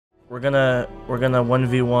We're gonna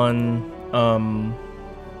 1v1,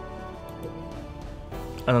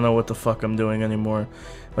 I don't know what the fuck I'm doing anymore.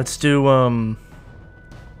 Let's do,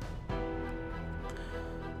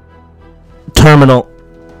 Terminal.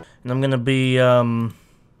 And I'm gonna be,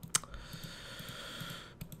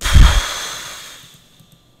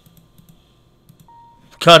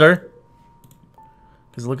 Cutter.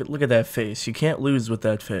 Because look at that face. You can't lose with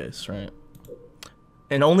that face, right?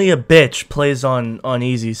 And only a bitch plays on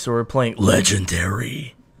easy, so we're playing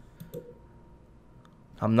legendary.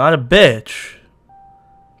 I'm not a bitch,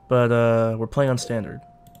 but we're playing on standard.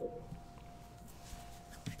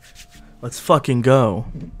 Let's fucking go.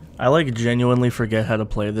 I like genuinely forget how to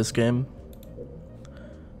play this game.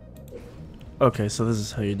 Okay, so this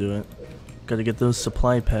is how you do it. Gotta get those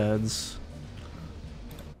supply pads.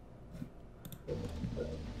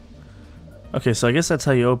 Okay, so I guess that's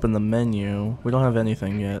how you open the menu. We don't have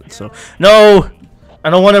anything yet, so... No! I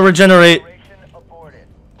don't want to regenerate!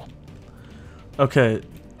 Okay.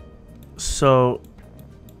 So...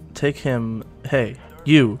 Take him... Hey,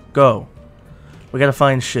 you, go. We gotta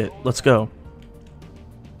find shit. Let's go.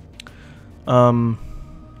 Got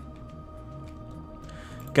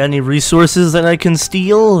any resources that I can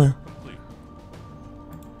steal?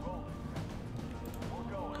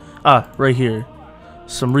 Ah, right here.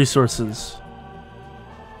 Some resources.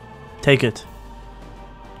 Take it.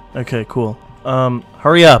 Okay, cool.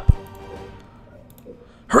 Hurry up.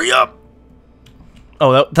 Hurry up!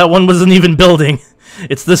 Oh, that one wasn't even building.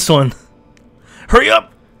 It's this one. Hurry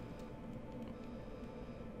up!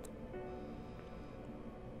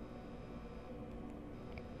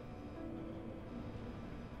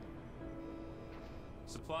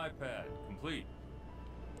 Supply pad complete.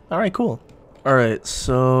 Alright, cool. Alright,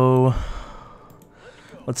 so...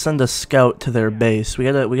 Let's send a scout to their base. We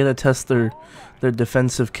gotta test their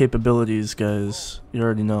defensive capabilities, guys. You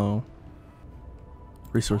already know.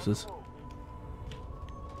 Resources.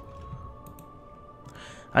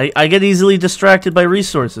 I get easily distracted by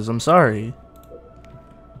resources, I'm sorry.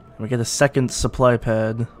 We get a second supply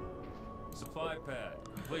pad. Supply pad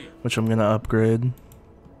complete. Which I'm gonna upgrade.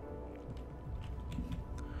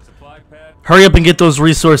 Supply pad. Hurry up and get those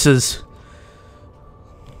resources!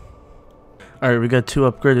 Alright, we got 2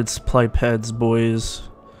 upgraded supply pads, boys.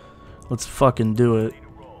 Let's fucking do it.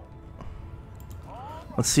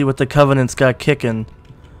 Let's see what the Covenant's got kicking.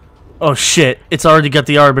 Oh shit, it's already got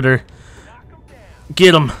the Arbiter.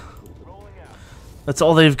 Get him. That's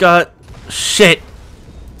all they've got. Shit.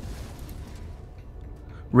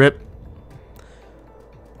 Rip.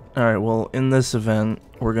 Alright, well, in this event,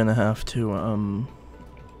 we're gonna have to,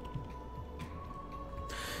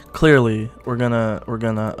 clearly, we're gonna,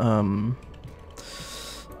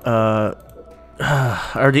 I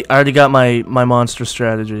already got my monster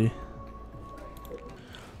strategy.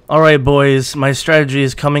 Alright, boys, my strategy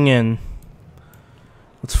is coming in.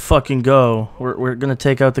 Let's fucking go. We're gonna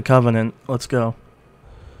take out the Covenant. Let's go.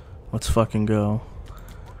 Let's fucking go.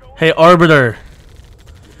 Hey, Arbiter!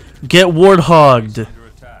 Get warthogged!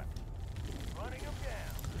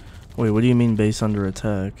 Wait, what do you mean base under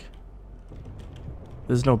attack?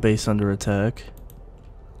 There's no base under attack.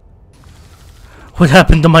 What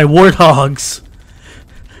happened to my warthogs?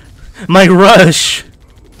 My rush!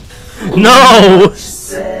 No!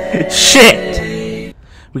 Shit!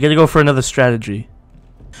 We gotta go for another strategy.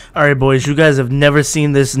 Alright, boys, you guys have never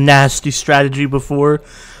seen this nasty strategy before.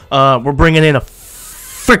 We're bringing in a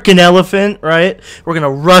freaking elephant, right? We're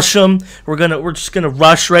gonna rush them. We're just gonna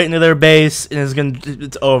rush right into their base, and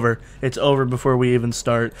it's over. It's over before we even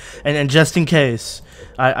start. And just in case,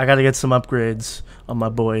 I gotta get some upgrades on my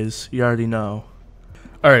boys. You already know.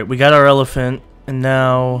 Alright, we got our elephant, and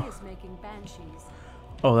now...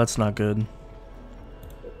 Oh, that's not good.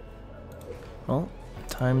 Well,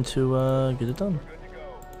 time to get it done.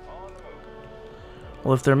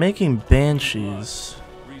 Well, if they're making banshees...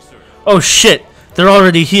 Oh shit! They're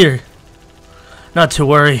already here! Not to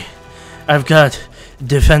worry. I've got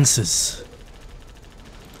defenses.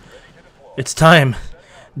 It's time.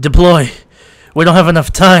 Deploy. We don't have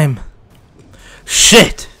enough time.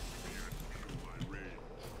 Shit!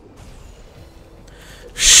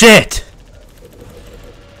 Shit!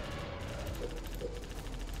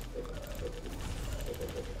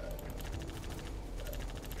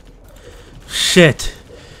 Shit.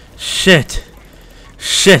 Shit.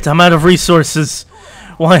 Shit, I'm out of resources.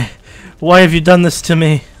 Why have you done this to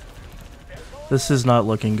me? This is not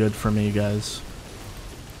looking good for me, guys.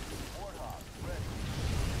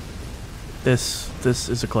 This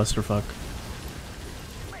is a clusterfuck.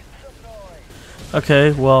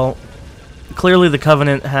 Okay, well, clearly the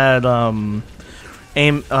Covenant had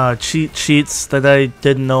aim cheats that I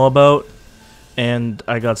didn't know about, and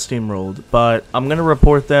I got steamrolled. But I'm gonna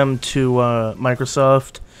report them to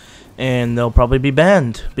Microsoft, and they'll probably be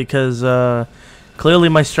banned because clearly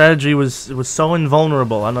my strategy was so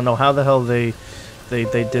invulnerable. I don't know how the hell they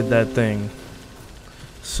did that thing.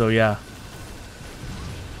 So yeah.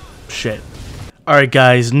 Shit. Alright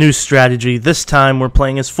guys, new strategy. This time we're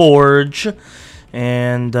playing as Forge.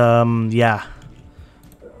 And yeah.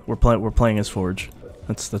 We're playing as Forge.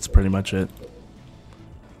 That's pretty much it.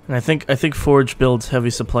 And I think Forge builds heavy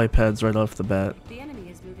supply pads right off the bat. The enemy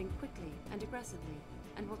is moving quickly and aggressively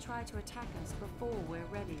and will try to attack us before we're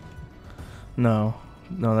ready. No,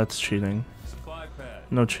 that's cheating. Supply pad.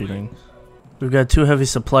 No cheating. We've got 2 heavy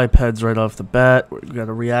supply pads right off the bat. We've got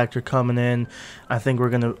a reactor coming in. I think we're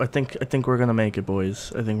gonna make it,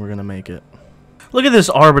 boys. I think we're gonna make it. Look at this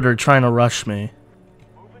Arbiter trying to rush me.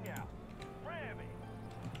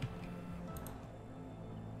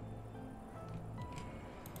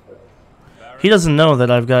 He doesn't know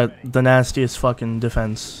that I've got the nastiest fucking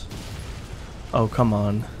defense. Oh, come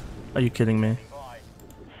on. Are you kidding me?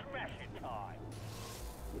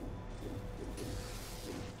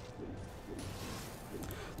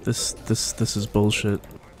 This is bullshit.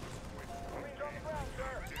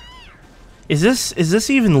 Is this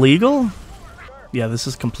even legal? Yeah, this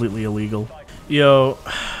is completely illegal. Yo,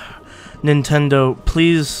 Nintendo,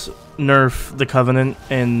 please nerf the Covenant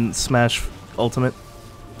in Smash Ultimate.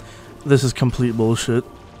 This is complete bullshit.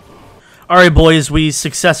 Alright boys, we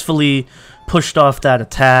successfully pushed off that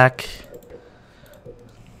attack.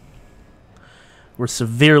 We're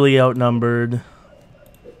severely outnumbered.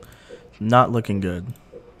 Not looking good.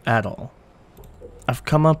 At all. I've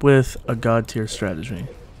come up with a god tier strategy.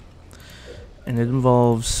 And it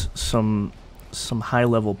involves some high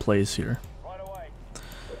level plays here.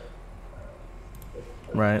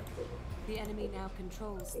 Right. The enemy now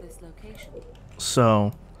controls this location.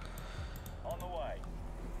 So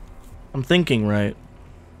I'm thinking, right,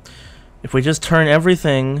 if we just turn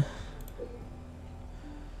everything...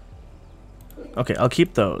 Okay, I'll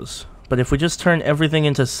keep those. But if we just turn everything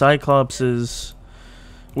into Cyclopses,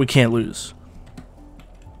 we can't lose.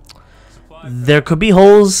 There could be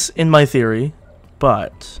holes in my theory,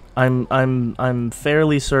 but I'm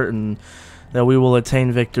fairly certain that we will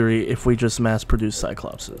attain victory if we just mass produce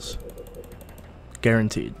Cyclopses.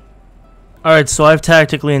 Guaranteed. Alright, so I've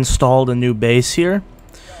tactically installed a new base here.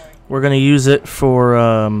 We're gonna use it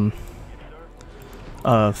for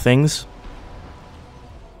things.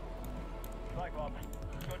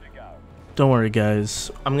 Don't worry guys,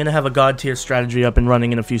 I'm gonna have a god tier strategy up and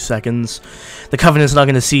running in a few seconds. The Covenant's not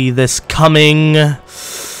gonna see this coming.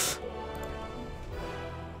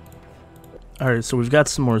 Alright, so we've got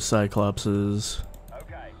some more Cyclopses.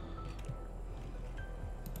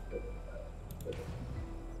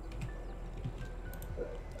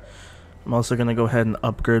 I'm also gonna go ahead and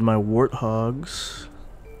upgrade my Warthogs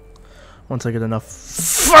once I get enough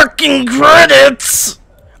fucking credits!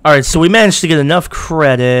 Alright, so we managed to get enough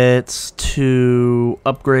credits to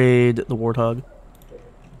upgrade the Warthog.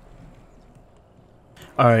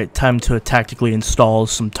 Alright, time to tactically install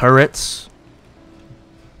some turrets.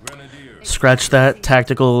 Scratch that,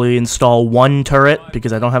 tactically install 1 turret,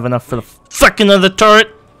 because I don't have enough for the fucking other turret!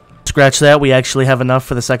 Scratch that, we actually have enough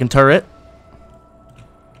for the second turret.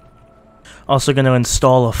 Also gonna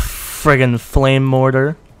install a friggin' flame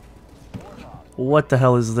mortar. What the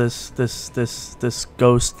hell is this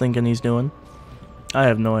ghost thinking he's doing? I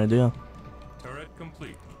have no idea. Turret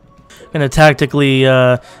complete. Gonna tactically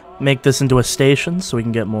make this into a station so we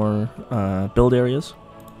can get more build areas.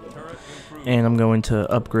 And I'm going to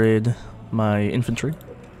upgrade my infantry.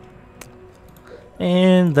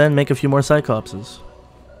 And then make a few more Cyclopses.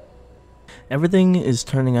 Everything is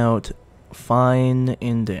turning out fine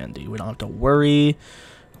and dandy. We don't have to worry.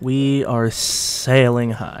 We are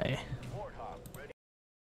sailing high.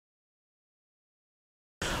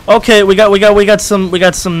 Okay, we got some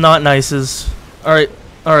not nices. All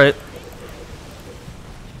right.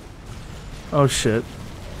 Oh shit.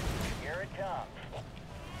 Here it comes.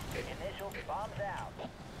 Initial bombs out.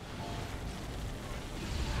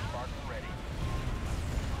 Spartan ready.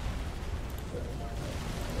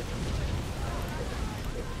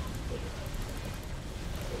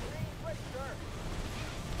 Ready, sir.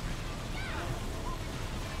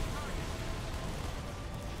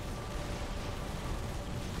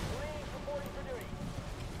 Marines reporting for duty.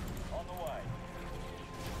 On the way.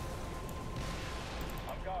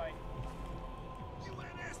 I'm going.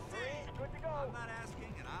 Marines, good to go. I'm not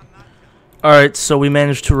asking and I'm not telling. Alright, so we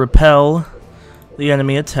managed to repel the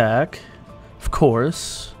enemy attack. Of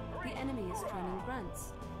course. The enemy is training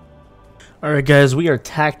grunts. Alright guys, we are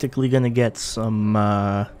tactically gonna get some we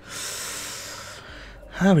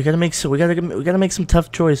gotta make some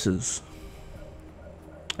tough choices.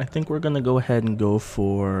 I think we're gonna go ahead and go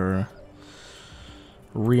for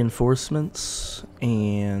reinforcements,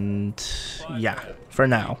 and yeah, for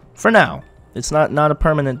now. It's not a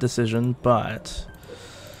permanent decision, but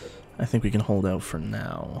I think we can hold out for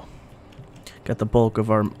now. Got the bulk of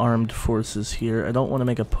our armed forces here. I don't want to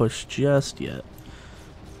make a push just yet.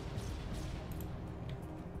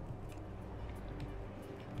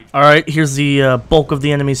 Alright, here's the bulk of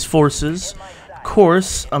the enemy's forces. Of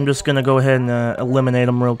course, I'm just gonna go ahead and eliminate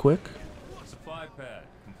them real quick. Supply pad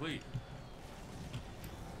complete.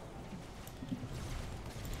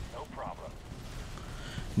 No problem.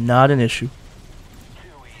 Not an issue. Too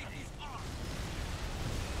easy.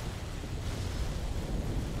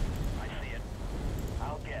 I see it.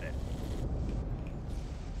 I'll get it.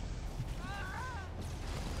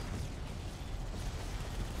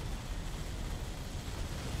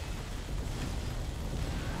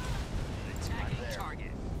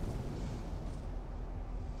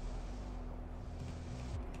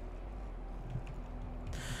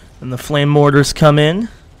 And the flame mortars come in.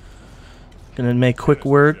 Gonna make quick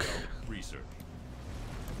work. Research.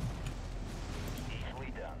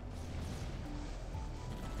 Easily done.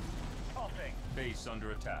 Tossing. Base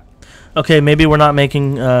under attack. Okay, maybe we're not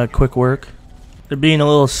making quick work. They're being a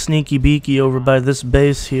little sneaky beaky over by this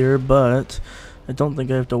base here, but I don't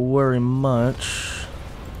think I have to worry much.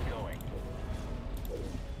 Going.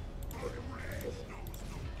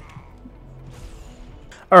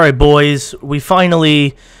 Alright boys, we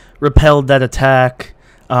finally repelled that attack.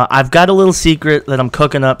 I've got a little secret that I'm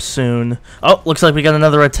cooking up soon. Oh, looks like we got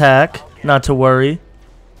another attack. Not to worry.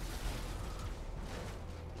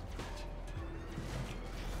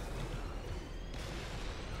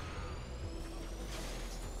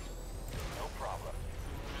 No problem.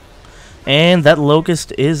 And that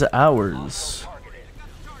locust is ours. Targeted.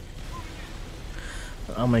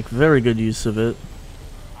 I'll make very good use of it.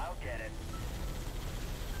 I'll get it.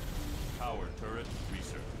 Power turret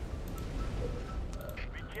research.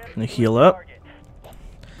 Gonna heal up.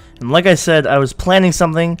 And like I said, I was planning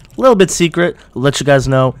something a little bit secret. I'll let you guys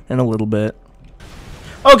know in a little bit.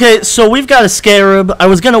 Okay, so we've got a Scarab. I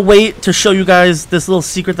was gonna wait to show you guys this little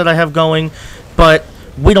secret that I have going, but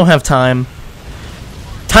we don't have time.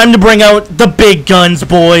 Time to bring out the big guns,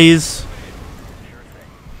 boys.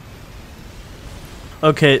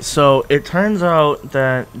 Okay, so it turns out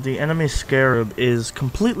that the enemy Scarab is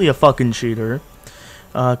completely a fucking cheater.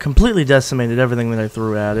 Completely decimated everything that I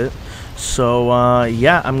threw at it. So,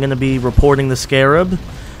 yeah, I'm going to be reporting the Scarab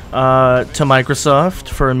to Microsoft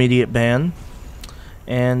for immediate ban.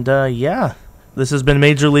 And, yeah, this has been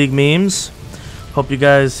Major League Memes. Hope you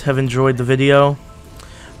guys have enjoyed the video.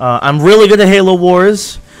 I'm really good at Halo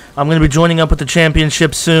Wars. I'm going to be joining up with the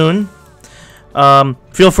championship soon.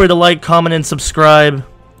 Feel free to like, comment, and subscribe.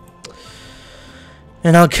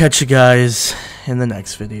 And I'll catch you guys in the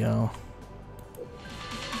next video.